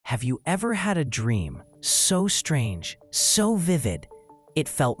Have you ever had a dream so strange, so vivid, it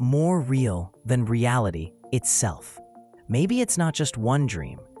felt more real than reality itself? Maybe it's not just one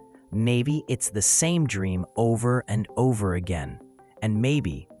dream. Maybe it's the same dream over and over again. And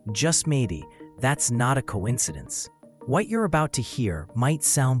maybe, just maybe, that's not a coincidence. What you're about to hear might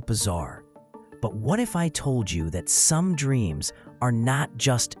sound bizarre, but what if I told you that some dreams are not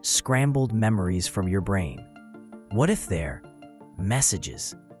just scrambled memories from your brain? What if they're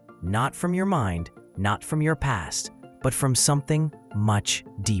messages, not from your mind, not from your past, but from something much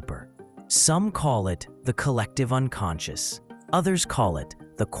deeper? Some call it the collective unconscious. Others call it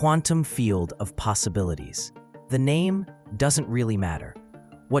the quantum field of possibilities. The name doesn't really matter.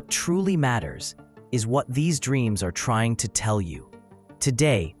 What truly matters is what these dreams are trying to tell you.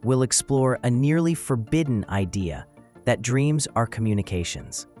 Today, we'll explore a nearly forbidden idea that dreams are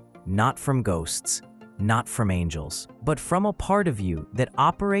communications, not from ghosts, not from angels, but from a part of you that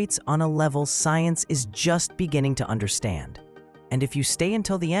operates on a level science is just beginning to understand. And if you stay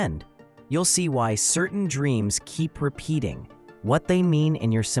until the end, you'll see why certain dreams keep repeating, what they mean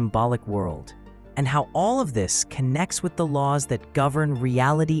in your symbolic world, and how all of this connects with the laws that govern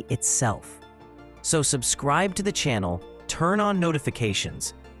reality itself. So subscribe to the channel, turn on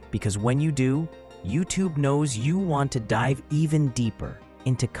notifications, because when you do, YouTube knows you want to dive even deeper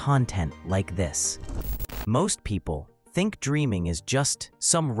into content like this. Most people think dreaming is just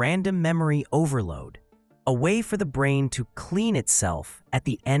some random memory overload, a way for the brain to clean itself at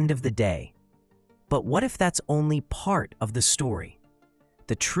the end of the day. But what if that's only part of the story?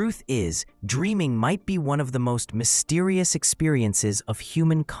 The truth is, dreaming might be one of the most mysterious experiences of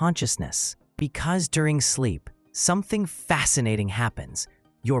human consciousness. Because during sleep, something fascinating happens.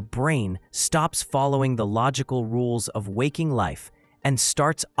 Your brain stops following the logical rules of waking life and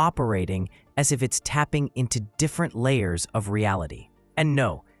starts operating as if it's tapping into different layers of reality. And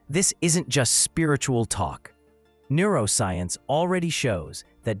no, this isn't just spiritual talk. Neuroscience already shows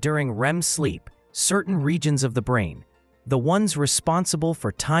that during REM sleep, certain regions of the brain, the ones responsible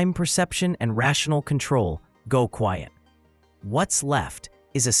for time perception and rational control, go quiet. What's left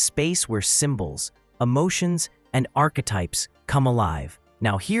is a space where symbols, emotions, and archetypes come alive.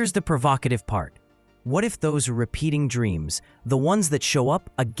 Now here's the provocative part. What if those repeating dreams, the ones that show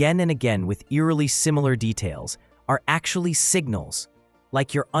up again and again with eerily similar details, are actually signals,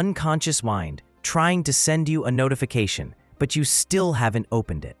 like your unconscious mind trying to send you a notification, but you still haven't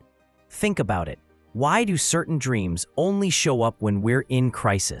opened it? Think about it. Why do certain dreams only show up when we're in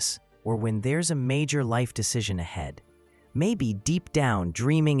crisis, or when there's a major life decision ahead? Maybe deep down,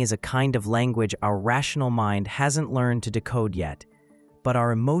 dreaming is a kind of language our rational mind hasn't learned to decode yet, but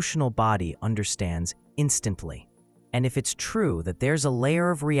our emotional body understands instantly. And if it's true that there's a layer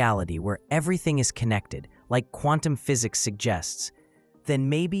of reality where everything is connected, like quantum physics suggests, then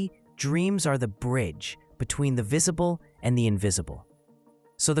maybe dreams are the bridge between the visible and the invisible.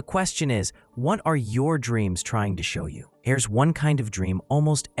 So the question is, what are your dreams trying to show you? Here's one kind of dream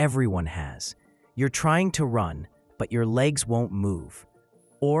almost everyone has. You're trying to run, but your legs won't move.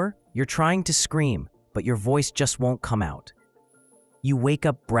 Or you're trying to scream, but your voice just won't come out. You wake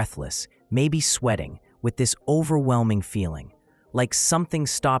up breathless, maybe sweating, with this overwhelming feeling, like something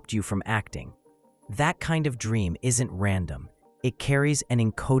stopped you from acting. That kind of dream isn't random. It carries an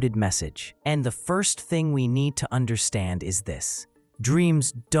encoded message. And the first thing we need to understand is this.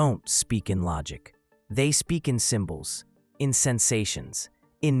 Dreams don't speak in logic. They speak in symbols, in sensations,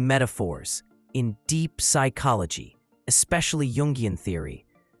 in metaphors, in deep psychology, especially Jungian theory.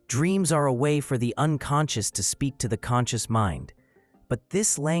 Dreams are a way for the unconscious to speak to the conscious mind. But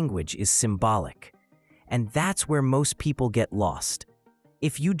this language is symbolic, and that's where most people get lost.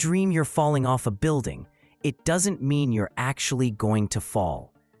 If you dream you're falling off a building, it doesn't mean you're actually going to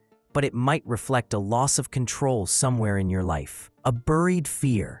fall, but it might reflect a loss of control somewhere in your life, a buried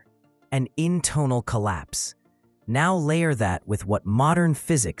fear, an intonal collapse. Now layer that with what modern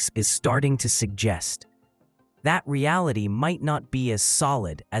physics is starting to suggest. That reality might not be as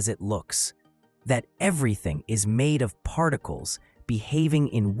solid as it looks, that everything is made of particles behaving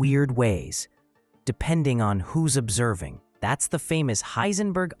in weird ways, depending on who's observing. That's the famous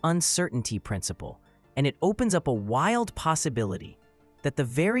Heisenberg uncertainty principle, and it opens up a wild possibility that the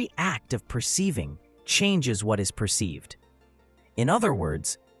very act of perceiving changes what is perceived. In other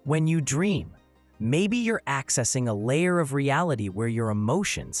words, when you dream, maybe you're accessing a layer of reality where your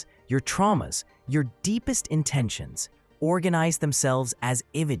emotions, your traumas, your deepest intentions organize themselves as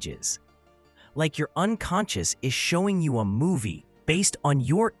images. Like your unconscious is showing you a movie based on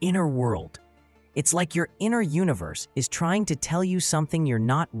your inner world. It's like your inner universe is trying to tell you something you're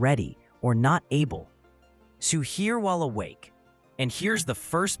not ready or not able. So here while awake, And here's the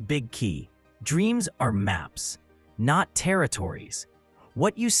first big key. Dreams are maps, not territories.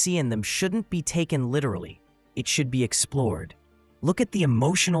 What you see in them shouldn't be taken literally. It should be explored. Look at the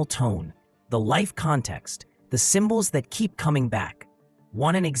emotional tone, the life context, the symbols that keep coming back.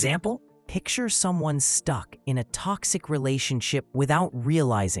 Want an example? Picture someone stuck in a toxic relationship without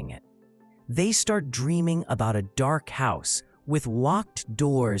realizing it. They start dreaming about a dark house with locked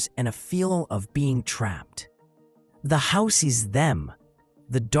doors and a feel of being trapped. The house is them.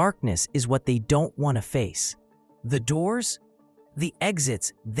 The darkness is what they don't want to face. The doors? The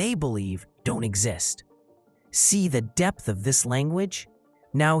exits they believe don't exist. See the depth of this language?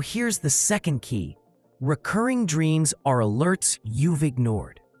 Now here's the second key. Recurring dreams are alerts you've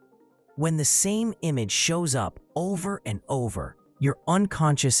ignored. When the same image shows up over and over, your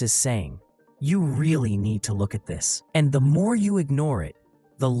unconscious is saying, you really need to look at this. And the more you ignore it,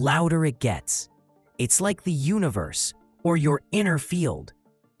 the louder it gets. It's like the universe, or your inner field,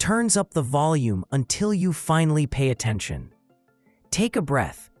 turns up the volume until you finally pay attention. Take a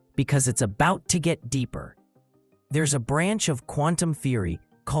breath, because it's about to get deeper. There's a branch of quantum theory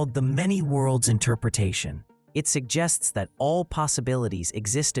called the many worlds interpretation. It suggests that all possibilities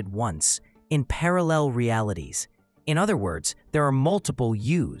existed once in parallel realities. In other words, there are multiple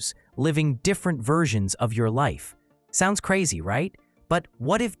yous living different versions of your life. Sounds crazy, right? But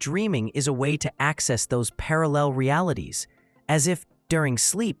what if dreaming is a way to access those parallel realities? As if during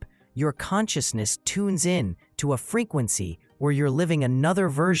sleep, your consciousness tunes in to a frequency where you're living another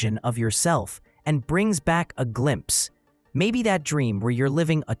version of yourself and brings back a glimpse. Maybe that dream where you're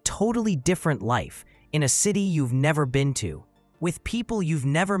living a totally different life in a city you've never been to, with people you've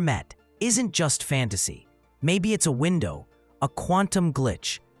never met, isn't just fantasy. Maybe it's a window, a quantum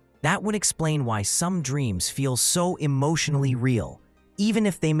glitch. That would explain why some dreams feel so emotionally real, even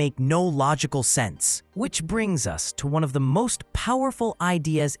if they make no logical sense. Which brings us to one of the most powerful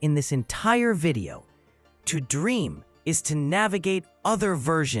ideas in this entire video. To dream is to navigate other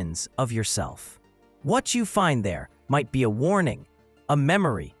versions of yourself. What you find there might be a warning, a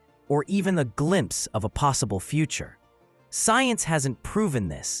memory, or even a glimpse of a possible future. Science hasn't proven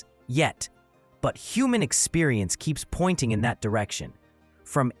this yet, but human experience keeps pointing in that direction.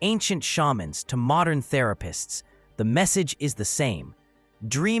 From ancient shamans to modern therapists, the message is the same.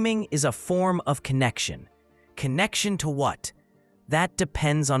 Dreaming is a form of connection. Connection to what? That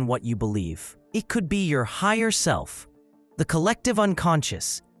depends on what you believe. It could be your higher self, the collective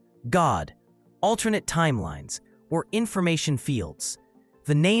unconscious, God, alternate timelines, or information fields.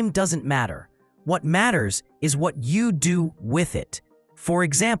 The name doesn't matter. What matters is what you do with it. For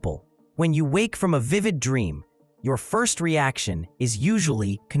example, when you wake from a vivid dream, your first reaction is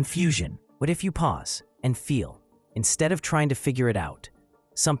usually confusion. But if you pause and feel, instead of trying to figure it out,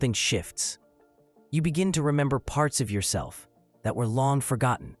 something shifts. You begin to remember parts of yourself that were long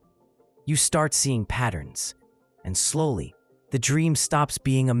forgotten. You start seeing patterns, and slowly, the dream stops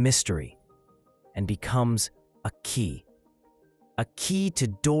being a mystery and becomes a key. A key to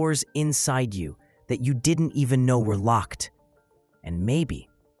doors inside you that you didn't even know were locked. And maybe,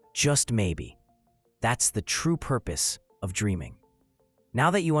 just maybe, that's the true purpose of dreaming.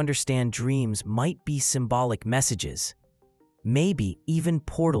 Now that you understand dreams might be symbolic messages, maybe even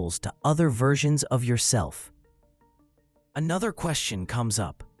portals to other versions of yourself. Another question comes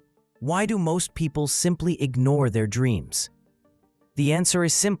up. Why do most people simply ignore their dreams? The answer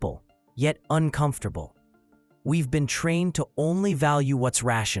is simple, yet uncomfortable. We've been trained to only value what's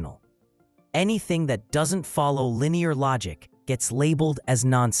rational. Anything that doesn't follow linear logic gets labeled as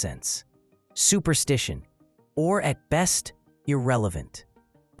nonsense, superstition, or at best, irrelevant.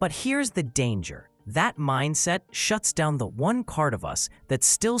 But here's the danger. That mindset shuts down the one part of us that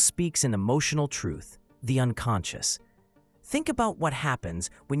still speaks in emotional truth, the unconscious. Think about what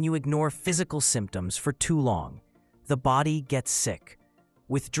happens when you ignore physical symptoms for too long. The body gets sick.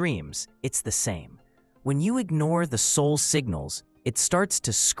 With dreams, it's the same. When you ignore the soul signals, it starts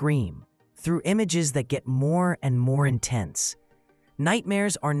to scream through images that get more and more intense.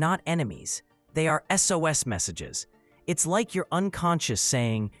 Nightmares are not enemies. They are SOS messages. It's like your unconscious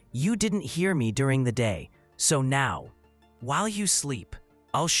saying, "You didn't hear me during the day, so now, while you sleep,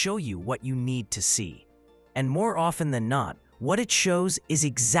 I'll show you what you need to see." And more often than not, what it shows is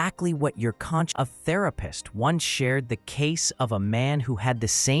exactly what your conscious. A therapist once shared the case of a man who had the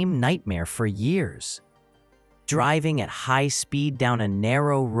same nightmare for years, driving at high speed down a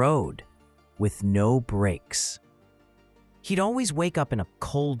narrow road with no brakes. He'd always wake up in a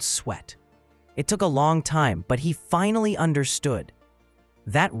cold sweat. It took a long time, but he finally understood.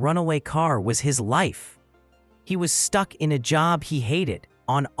 That runaway car was his life. He was stuck in a job he hated,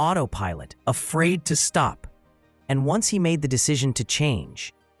 on autopilot, afraid to stop. And once he made the decision to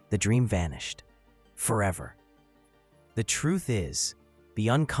change, the dream vanished. Forever. The truth is, the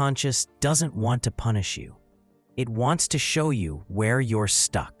unconscious doesn't want to punish you. It wants to show you where you're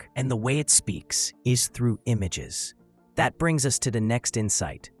stuck, and the way it speaks is through images. That brings us to the next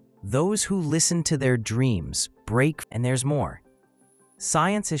insight. Those who listen to their dreams break, and there's more.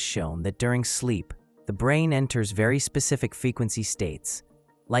 Science has shown that during sleep, the brain enters very specific frequency states,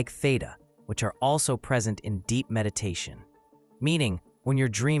 like theta, which are also present in deep meditation. Meaning, when you're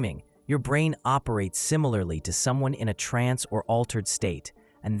dreaming, your brain operates similarly to someone in a trance or altered state,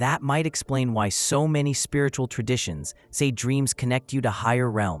 and that might explain why so many spiritual traditions say dreams connect you to higher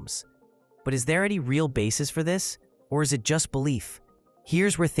realms. But is there any real basis for this, or is it just belief?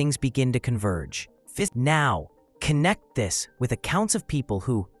 Here's where things begin to converge. Now, connect this with accounts of people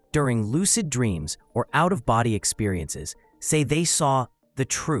who, during lucid dreams or out-of-body experiences, say they saw the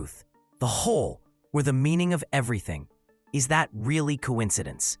truth, the whole, or the meaning of everything. Is that really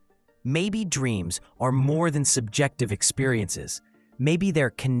coincidence? Maybe dreams are more than subjective experiences. Maybe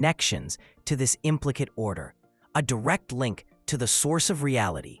they're connections to this implicate order, a direct link to the source of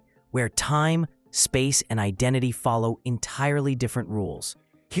reality, where time, space, and identity follow entirely different rules.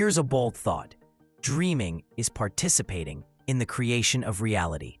 Here's a bold thought. Dreaming is participating in the creation of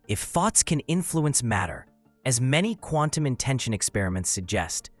reality. If thoughts can influence matter, as many quantum intention experiments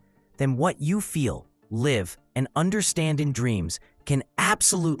suggest, then what you feel, live, and understand in dreams can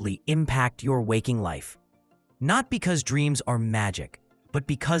absolutely impact your waking life. Not because dreams are magic, but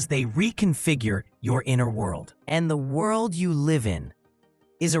because they reconfigure your inner world. And the world you live in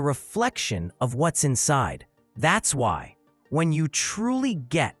is a reflection of what's inside. That's why, when you truly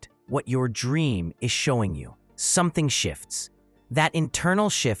get what your dream is showing you, something shifts. That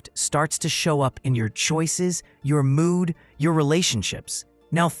internal shift starts to show up in your choices, your mood, your relationships.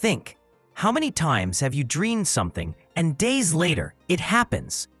 Now think, how many times have you dreamed something and days later it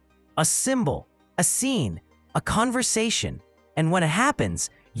happens? A symbol, a scene, a conversation, and when it happens,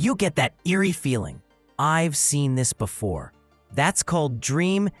 you get that eerie feeling. I've seen this before. That's called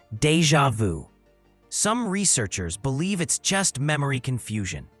dream déjà vu. Some researchers believe it's just memory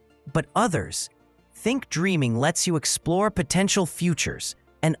confusion, but others think dreaming lets you explore potential futures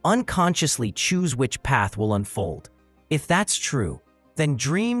and unconsciously choose which path will unfold. If that's true, then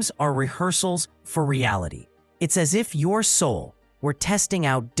dreams are rehearsals for reality. It's as if your soul were testing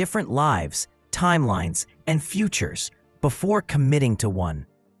out different lives, timelines, and futures before committing to one.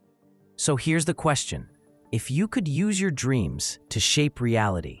 So here's the question. If you could use your dreams to shape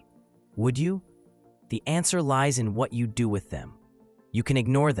reality, would you? The answer lies in what you do with them. You can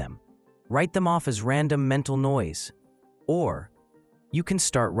ignore them, write them off as random mental noise, or you can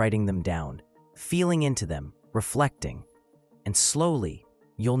start writing them down, feeling into them, reflecting, and slowly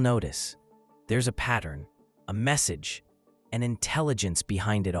you'll notice there's a pattern, a message, an intelligence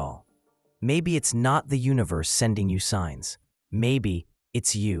behind it all. Maybe it's not the universe sending you signs. Maybe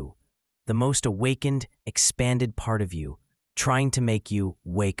it's you, the most awakened, expanded part of you, trying to make you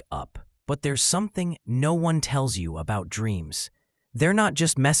wake up. But there's something no one tells you about dreams. They're not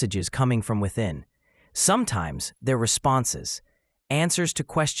just messages coming from within. Sometimes they're responses, answers to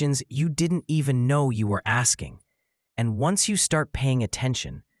questions you didn't even know you were asking. And once you start paying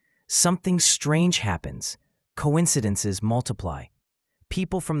attention, something strange happens. Coincidences multiply.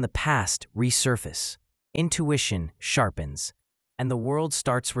 People from the past resurface. Intuition sharpens. And the world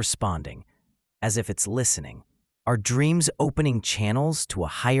starts responding, as if it's listening. Are dreams opening channels to a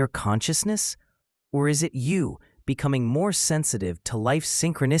higher consciousness? Or is it you becoming more sensitive to life's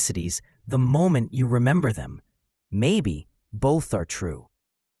synchronicities the moment you remember them? Maybe both are true.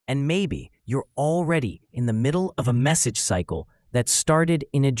 And maybe you're already in the middle of a message cycle that started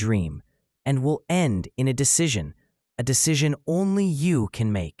in a dream and will end in a decision only you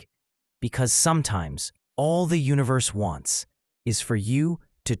can make. Because sometimes all the universe wants is for you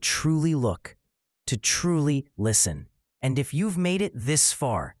to truly look, to truly listen. And if you've made it this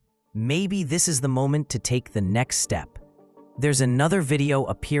far, maybe this is the moment to take the next step. There's another video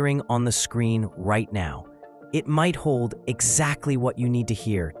appearing on the screen right now. It might hold exactly what you need to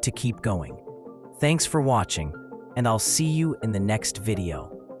hear to keep going. Thanks for watching, and I'll see you in the next video.